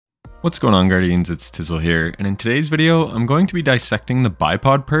What's going on, Guardians? It's Tizzle here, and in today's video, I'm going to be dissecting the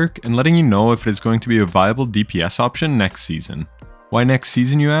Bipod perk and letting you know if it is going to be a viable DPS option next season. Why next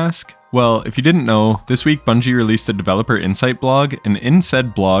season, you ask? Well, if you didn't know, this week Bungie released a developer insight blog, and in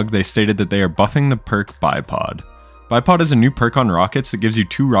said blog they stated that they are buffing the perk Bipod. Bipod is a new perk on rockets that gives you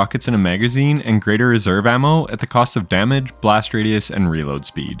 2 rockets in a magazine and greater reserve ammo at the cost of damage, blast radius, and reload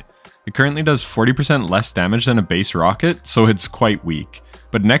speed. It currently does 40% less damage than a base rocket, so it's quite weak.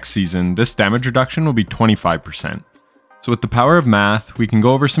 But next season, this damage reduction will be 25%. So with the power of math, we can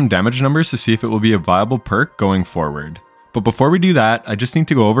go over some damage numbers to see if it will be a viable perk going forward. But before we do that, I just need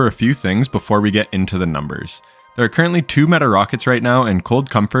to go over a few things before we get into the numbers. There are currently 2 meta rockets right now in Cold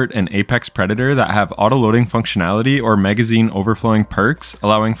Comfort and Apex Predator that have auto-loading functionality or magazine overflowing perks,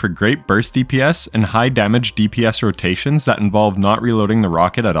 allowing for great burst DPS and high damage DPS rotations that involve not reloading the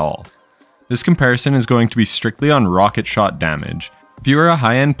rocket at all. This comparison is going to be strictly on rocket shot damage. If you are a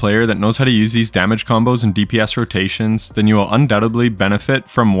high-end player that knows how to use these damage combos and DPS rotations, then you will undoubtedly benefit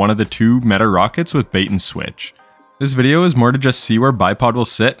from one of the 2 meta rockets with bait and switch. This video is more to just see where Bipod will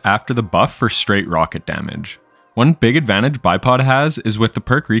sit after the buff for straight rocket damage. One big advantage Bipod has is with the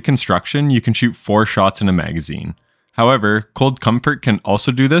perk Reconstruction, you can shoot 4 shots in a magazine. However, Cold Comfort can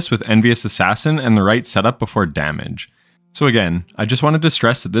also do this with Envious Assassin and the right setup before damage. So again, I just wanted to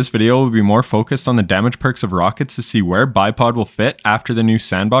stress that this video will be more focused on the damage perks of rockets to see where Bipod will fit after the new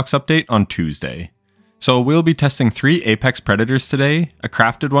sandbox update on Tuesday. So we'll be testing 3 Apex Predators today, a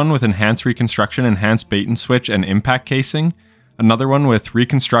crafted one with Enhanced Reconstruction, Enhanced Bait and Switch, and Impact Casing, another one with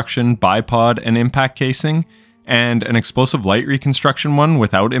Reconstruction, Bipod, and Impact Casing, and an Explosive Light Reconstruction one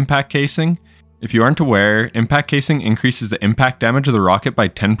without Impact Casing. If you aren't aware, Impact Casing increases the impact damage of the rocket by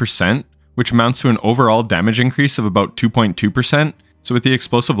 10%, which amounts to an overall damage increase of about 2.2%. So with the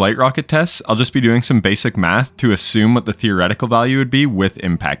explosive light rocket tests, I'll just be doing some basic math to assume what the theoretical value would be with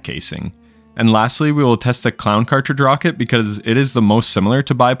impact casing. And lastly, we will test the clown cartridge rocket because it is the most similar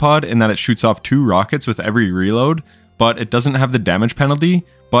to Bipod in that it shoots off 2 rockets with every reload, but it doesn't have the damage penalty,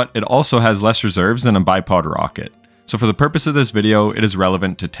 but it also has less reserves than a Bipod rocket. So for the purpose of this video, it is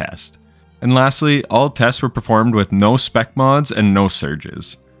relevant to test. And lastly, all tests were performed with no spec mods and no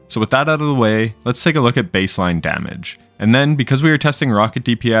surges. So with that out of the way, let's take a look at baseline damage. And then, because we are testing rocket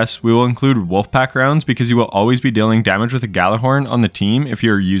DPS, we will include Wolfpack rounds because you will always be dealing damage with a Gallahorn on the team if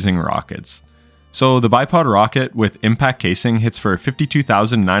you are using rockets. So the Bipod rocket with impact casing hits for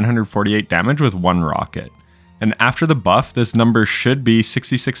 52,948 damage with 1 rocket. And after the buff, this number should be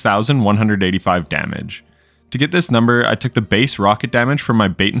 66,185 damage. To get this number, I took the base rocket damage from my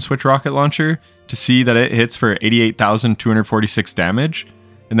bait and switch rocket launcher to see that it hits for 88,246 damage.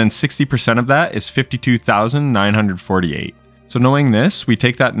 And then 60% of that is 52,948. So knowing this, we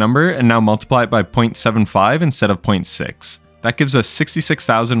take that number and now multiply it by 0.75 instead of 0.6. That gives us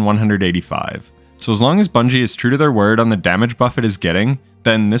 66,185. So as long as Bungie is true to their word on the damage buff it is getting,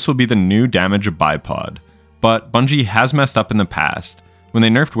 then this will be the new damage of Bipod. But Bungie has messed up in the past. When they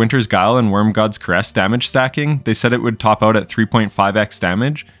nerfed Winter's Guile and Wormgod's Caress damage stacking, they said it would top out at 3.5x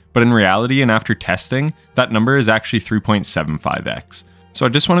damage, but in reality and after testing, that number is actually 3.75x. So I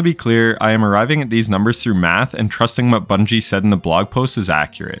just want to be clear, I am arriving at these numbers through math and trusting what Bungie said in the blog post is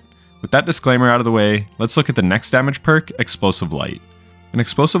accurate. With that disclaimer out of the way, let's look at the next damage perk, Explosive Light. An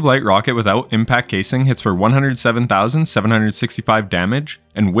Explosive Light rocket without impact casing hits for 107,765 damage,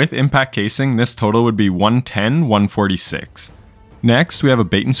 and with impact casing, this total would be 110,146. Next, we have a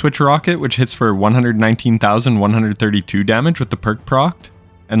bait and switch rocket which hits for 119,132 damage with the perk procced.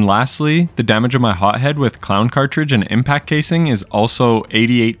 And lastly, the damage of my hothead with clown cartridge and impact casing is also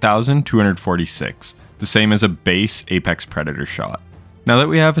 88,246, the same as a base Apex Predator shot. Now that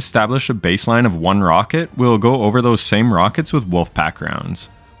we have established a baseline of 1 rocket, we'll go over those same rockets with Wolfpack rounds.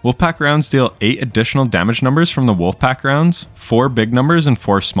 Wolfpack rounds deal 8 additional damage numbers from the Wolfpack rounds, 4 big numbers and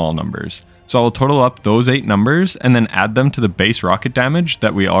 4 small numbers. So I'll total up those 8 numbers and then add them to the base rocket damage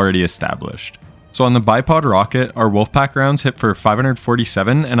that we already established. So on the Bipod rocket, our Wolfpack rounds hit for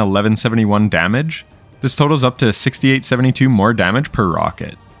 547 and 1171 damage. This totals up to 6872 more damage per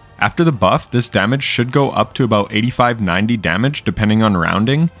rocket. After the buff, this damage should go up to about 8590 damage depending on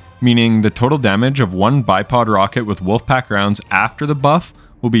rounding, meaning the total damage of 1 Bipod rocket with Wolfpack rounds after the buff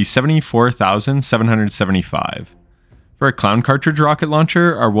will be 74,775. For a clown cartridge rocket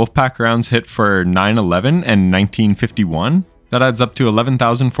launcher, our Wolfpack rounds hit for 911 and 1951. That adds up to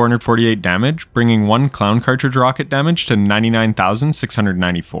 11,448 damage, bringing 1 clown cartridge rocket damage to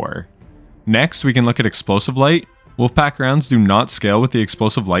 99,694. Next, we can look at Explosive Light. Wolfpack rounds do not scale with the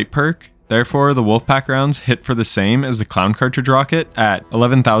Explosive Light perk. Therefore, the Wolfpack rounds hit for the same as the Clown Cartridge rocket at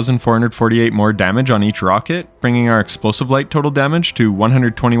 11,448 more damage on each rocket, bringing our Explosive Light total damage to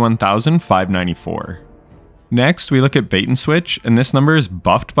 121,594. Next, we look at Bait and Switch, and this number is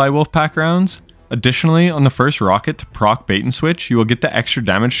buffed by Wolfpack rounds. Additionally, on the first rocket to proc Bait and Switch, you will get the extra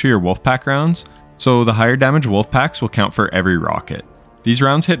damage to your Wolfpack rounds, so the higher damage Wolfpacks will count for every rocket. These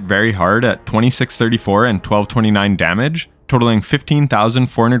rounds hit very hard at 2634 and 1229 damage, totaling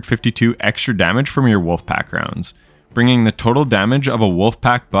 15,452 extra damage from your Wolfpack rounds, bringing the total damage of a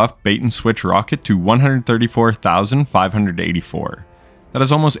Wolfpack buff Bait and Switch rocket to 134,584. That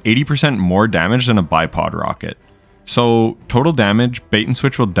is almost 80% more damage than a Bipod rocket. So total damage, Bait and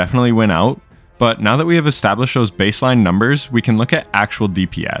Switch will definitely win out, but now that we have established those baseline numbers, we can look at actual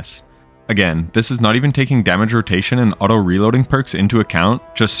DPS. Again, this is not even taking damage rotation and auto reloading perks into account,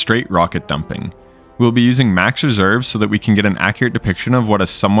 just straight rocket dumping. We'll be using max reserves so that we can get an accurate depiction of what a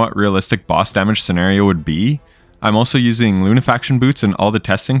somewhat realistic boss damage scenario would be. I'm also using Lunafaction boots in all the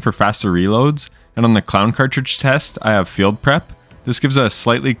testing for faster reloads, and on the Clown Cartridge test, I have Field Prep. This gives a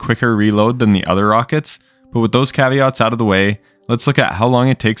slightly quicker reload than the other rockets, but with those caveats out of the way, let's look at how long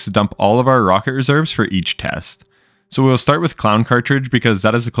it takes to dump all of our rocket reserves for each test. So we'll start with Clown Cartridge because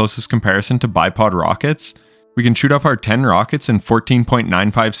that is the closest comparison to Bipod rockets. We can shoot off our 10 rockets in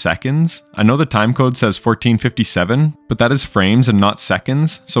 14.95 seconds. I know the timecode says 1457, but that is frames and not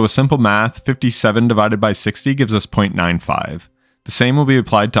seconds, so a simple math, 57 divided by 60 gives us 0.95. The same will be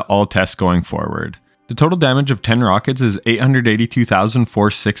applied to all tests going forward. The total damage of 10 rockets is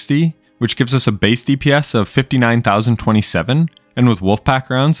 882,460, which gives us a base DPS of 59,027, and with Wolfpack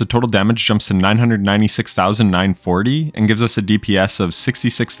rounds, the total damage jumps to 996,940 and gives us a DPS of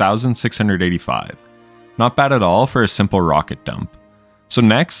 66,685. Not bad at all for a simple rocket dump. So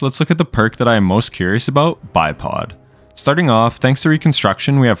next, let's look at the perk that I am most curious about, Bipod. Starting off, thanks to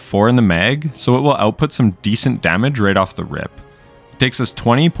Reconstruction, we have 4 in the mag, so it will output some decent damage right off the rip. It takes us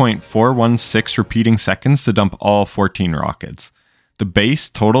 20.416 repeating seconds to dump all 14 rockets. The base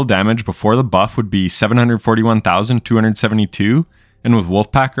total damage before the buff would be 741,272, and with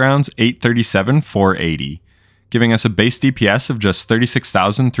Wolfpack rounds, 837,480, giving us a base DPS of just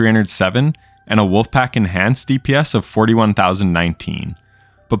 36,307, and a Wolfpack enhanced DPS of 41,019.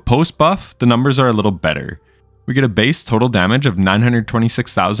 But post buff, the numbers are a little better. We get a base total damage of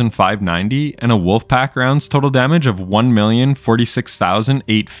 926,590 and a Wolfpack rounds total damage of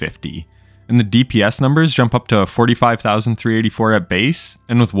 1,046,850. And the DPS numbers jump up to 45,384 at base,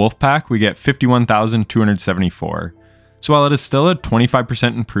 and with Wolfpack we get 51,274. So while it is still a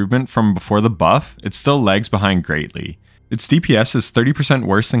 25% improvement from before the buff, it still lags behind greatly. Its DPS is 30%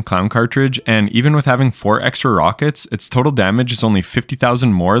 worse than Clown Cartridge, and even with having 4 extra rockets, its total damage is only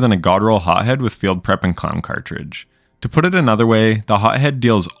 50,000 more than a Godroll Hothead with Field Prep and Clown Cartridge. To put it another way, the Hothead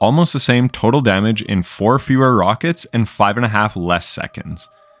deals almost the same total damage in 4 fewer rockets and 5.5 less seconds.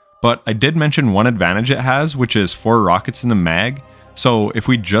 But I did mention one advantage it has, which is 4 rockets in the mag, so if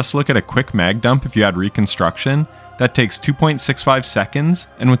we just look at a quick mag dump if you add Reconstruction, that takes 2.65 seconds,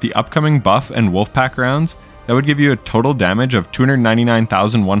 and with the upcoming buff and Wolfpack rounds, that would give you a total damage of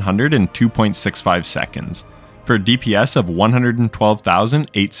 299,100 in 2.65 seconds, for a DPS of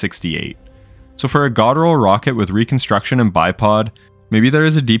 112,868. So for a Godroll rocket with Reconstruction and Bipod, maybe there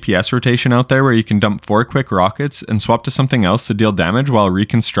is a DPS rotation out there where you can dump 4 quick rockets and swap to something else to deal damage while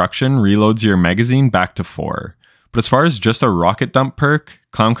Reconstruction reloads your magazine back to 4. But as far as just a rocket dump perk,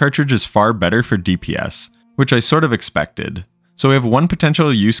 Clown Cartridge is far better for DPS, which I sort of expected. So we have one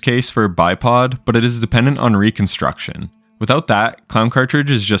potential use case for Bipod, but it is dependent on Reconstruction. Without that, Clown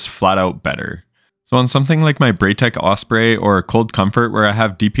Cartridge is just flat out better. So on something like my Braytech Osprey or Cold Comfort where I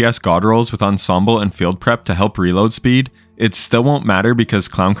have DPS Godrolls with Ensemble and Field Prep to help reload speed, it still won't matter because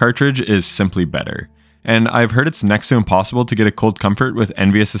Clown Cartridge is simply better. And I've heard it's next to impossible to get a Cold Comfort with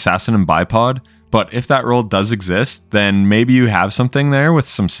Envious Assassin and Bipod, but if that role does exist, then maybe you have something there with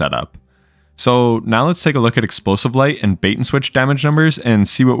some setup. So now let's take a look at Explosive Light and Bait and Switch damage numbers and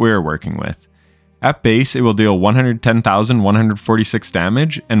see what we are working with. At base, it will deal 110,146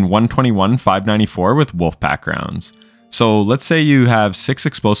 damage and 121,594 with Wolfpack rounds. So let's say you have 6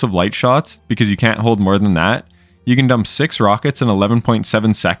 Explosive Light shots, because you can't hold more than that. You can dump 6 rockets in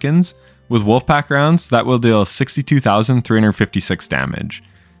 11.7 seconds. With Wolfpack rounds, that will deal 62,356 damage.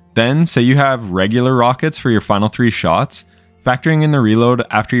 Then, say you have regular rockets for your final 3 shots. Factoring in the reload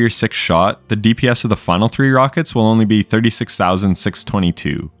after your 6th shot, the DPS of the final 3 rockets will only be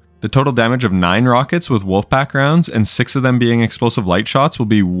 36,622. The total damage of 9 rockets with Wolfpack rounds and 6 of them being Explosive Light shots will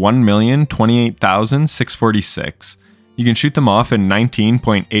be 1,028,646. You can shoot them off in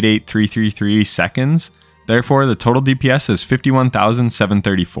 19.88333 seconds, therefore the total DPS is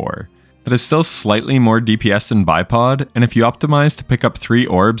 51,734. That is still slightly more DPS than Bipod, and if you optimize to pick up 3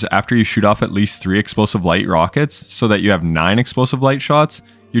 orbs after you shoot off at least 3 explosive light rockets, so that you have 9 explosive light shots,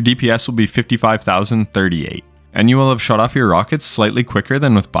 your DPS will be 55,038. And you will have shot off your rockets slightly quicker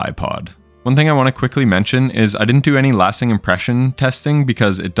than with Bipod. One thing I want to quickly mention is I didn't do any lasting impression testing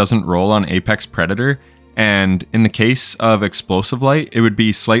because it doesn't roll on Apex Predator, and in the case of explosive light, it would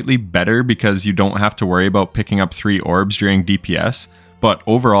be slightly better because you don't have to worry about picking up 3 orbs during DPS, but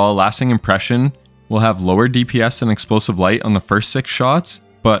overall lasting impression will have lower DPS than explosive light on the first 6 shots,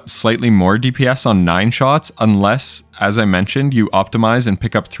 but slightly more DPS on 9 shots unless, as I mentioned, you optimize and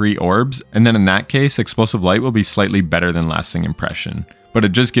pick up 3 orbs, and then in that case, explosive light will be slightly better than lasting impression. But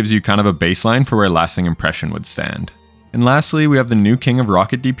it just gives you kind of a baseline for where lasting impression would stand. And lastly, we have the new king of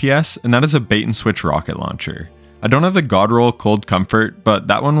rocket DPS, and that is a bait and switch rocket launcher. I don't have the god roll Cold Comfort, but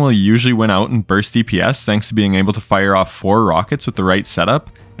that one will usually win out in burst DPS thanks to being able to fire off 4 rockets with the right setup,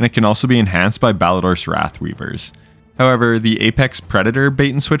 and it can also be enhanced by Balador's Wrathweavers. However, the Apex Predator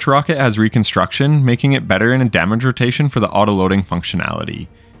bait and switch rocket has reconstruction, making it better in a damage rotation for the auto-loading functionality.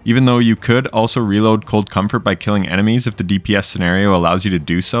 Even though you could also reload Cold Comfort by killing enemies if the DPS scenario allows you to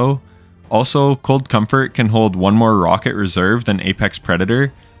do so. Also, Cold Comfort can hold 1 more rocket reserve than Apex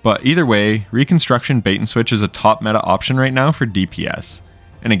Predator, but either way, Reconstruction Bait and Switch is a top meta option right now for DPS.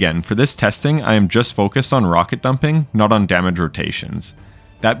 And again, for this testing, I am just focused on rocket dumping, not on damage rotations.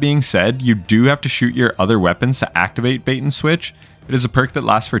 That being said, you do have to shoot your other weapons to activate Bait and Switch. It is a perk that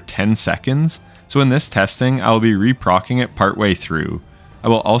lasts for 10 seconds, so in this testing, I will be re-proccing it partway through. I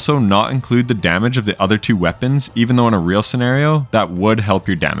will also not include the damage of the other 2 weapons, even though in a real scenario, that would help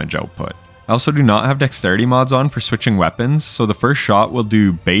your damage output. I also do not have dexterity mods on for switching weapons, so the first shot will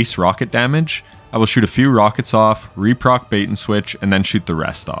do base rocket damage. I will shoot a few rockets off, re-proc bait and switch, and then shoot the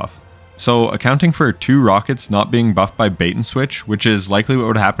rest off. So accounting for 2 rockets not being buffed by bait and switch, which is likely what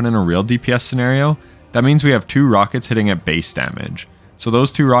would happen in a real DPS scenario, that means we have 2 rockets hitting at base damage. So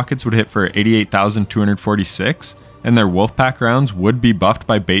those 2 rockets would hit for 88,246, and their Wolfpack rounds would be buffed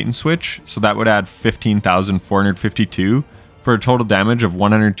by bait and switch, so that would add 15,452 for a total damage of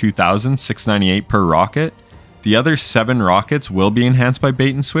 102,698 per rocket. The other 7 rockets will be enhanced by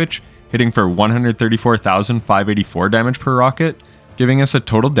bait and switch, hitting for 134,584 damage per rocket, giving us a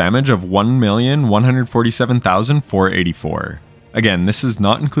total damage of 1,147,484. Again, this does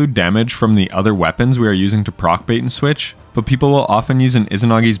not include damage from the other weapons we are using to proc bait and switch, but people will often use an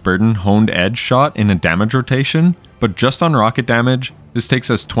Izanagi's Burden honed edge shot in a damage rotation, but just on rocket damage, this takes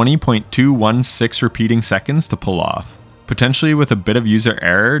us 20.216 repeating seconds to pull off, potentially with a bit of user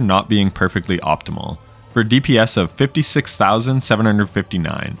error not being perfectly optimal, for a DPS of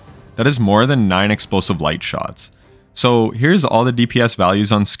 56,759. That is more than 9 explosive light shots. So here's all the DPS values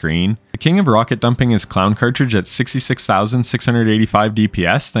on screen. The king of rocket dumping is Clown Cartridge at 66,685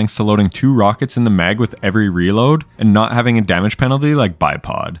 DPS thanks to loading 2 rockets in the mag with every reload and not having a damage penalty like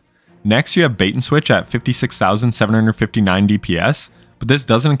Bipod. Next you have Bait and Switch at 56,759 DPS, but this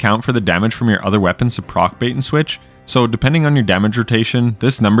doesn't account for the damage from your other weapons to proc Bait and Switch, so depending on your damage rotation,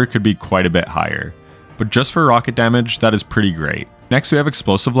 this number could be quite a bit higher. But just for rocket damage, that is pretty great. Next we have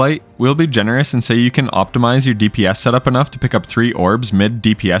Explosive Light. We'll be generous and say you can optimize your DPS setup enough to pick up 3 orbs mid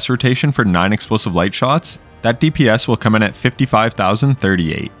DPS rotation for 9 explosive light shots. That DPS will come in at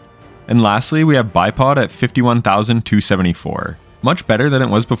 55,038. And lastly, we have Bipod at 51,274. Much better than it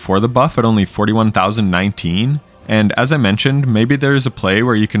was before the buff at only 41,019. And as I mentioned, maybe there's a play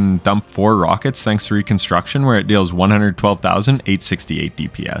where you can dump 4 rockets thanks to Reconstruction where it deals 112,868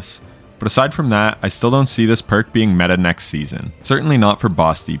 DPS. But aside from that, I still don't see this perk being meta next season. Certainly not for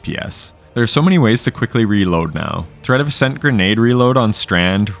boss DPS. There are so many ways to quickly reload now. Threat of Ascent Grenade reload on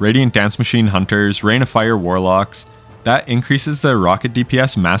Strand, Radiant Dance Machine Hunters, Rain of Fire Warlocks. That increases the rocket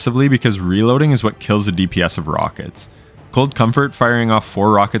DPS massively because reloading is what kills the DPS of rockets. Cold Comfort firing off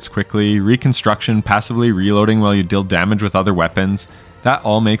 4 rockets quickly, Reconstruction passively reloading while you deal damage with other weapons. That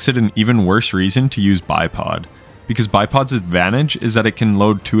all makes it an even worse reason to use Bipod, because Bipod's advantage is that it can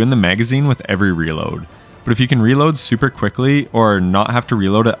load 2 in the magazine with every reload. But if you can reload super quickly or not have to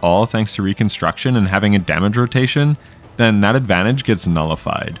reload at all thanks to Reconstruction and having a damage rotation, then that advantage gets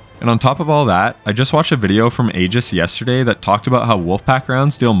nullified. And on top of all that, I just watched a video from Aegis yesterday that talked about how Wolfpack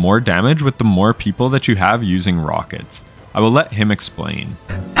rounds deal more damage with the more people that you have using rockets. I will let him explain.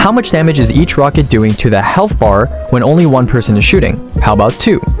 How much damage is each rocket doing to the health bar when only 1 person is shooting? How about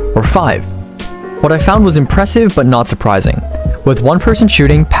 2 or 5? What I found was impressive but not surprising. With 1 person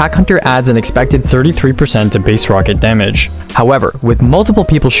shooting, Pack Hunter adds an expected 33% to base rocket damage. However, with multiple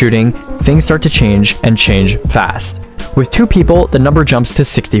people shooting, things start to change and change fast. With 2 people, the number jumps to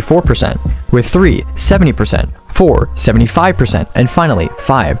 64%. With 3, 70%. 4, 75%, and finally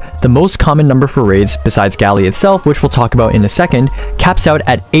 5, the most common number for raids besides Galley itself, which we'll talk about in a second, caps out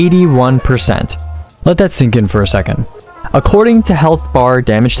at 81%. Let that sink in for a second. According to health bar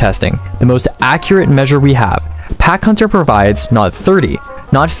damage testing, the most accurate measure we have, Pack Hunter provides not 30,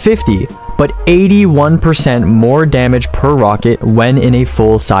 not 50, but 81% more damage per rocket when in a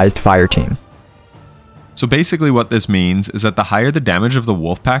full-sized fire team. So basically what this means is that the higher the damage of the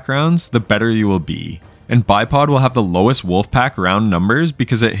Wolfpack rounds, the better you will be. And Bipod will have the lowest Wolfpack round numbers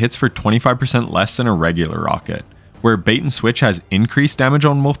because it hits for 25% less than a regular rocket, where Bait and Switch has increased damage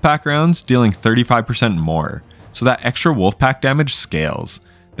on Wolfpack rounds, dealing 35% more, so that extra Wolfpack damage scales.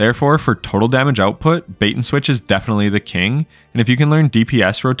 Therefore, for total damage output, Bait and Switch is definitely the king, and if you can learn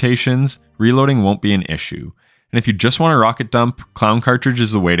DPS rotations, reloading won't be an issue. And if you just want a rocket dump, Clown Cartridge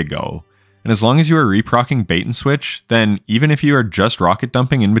is the way to go. And as long as you are reprocking Bait and Switch, then even if you are just rocket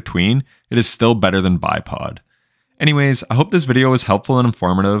dumping in between, it is still better than Bipod. Anyways, I hope this video was helpful and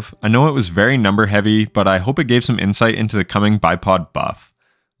informative. I know it was very number heavy, but I hope it gave some insight into the coming Bipod buff.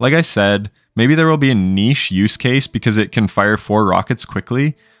 Like I said, maybe there will be a niche use case because it can fire 4 rockets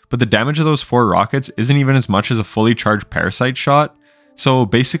quickly, but the damage of those 4 rockets isn't even as much as a fully charged parasite shot. So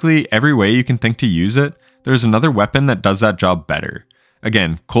basically, every way you can think to use it, there's another weapon that does that job better.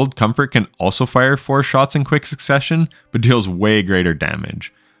 Again, Cold Comfort can also fire 4 shots in quick succession, but deals way greater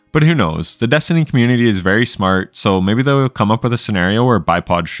damage. But who knows, the Destiny community is very smart, so maybe they'll come up with a scenario where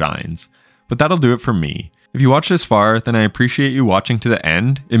Bipod shines. But that'll do it for me. If you watched this far, then I appreciate you watching to the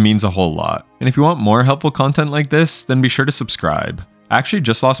end, it means a whole lot. And if you want more helpful content like this, then be sure to subscribe. I actually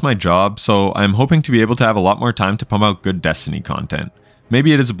just lost my job, so I'm hoping to be able to have a lot more time to pump out good Destiny content.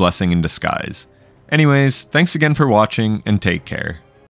 Maybe it is a blessing in disguise. Anyways, thanks again for watching, and take care.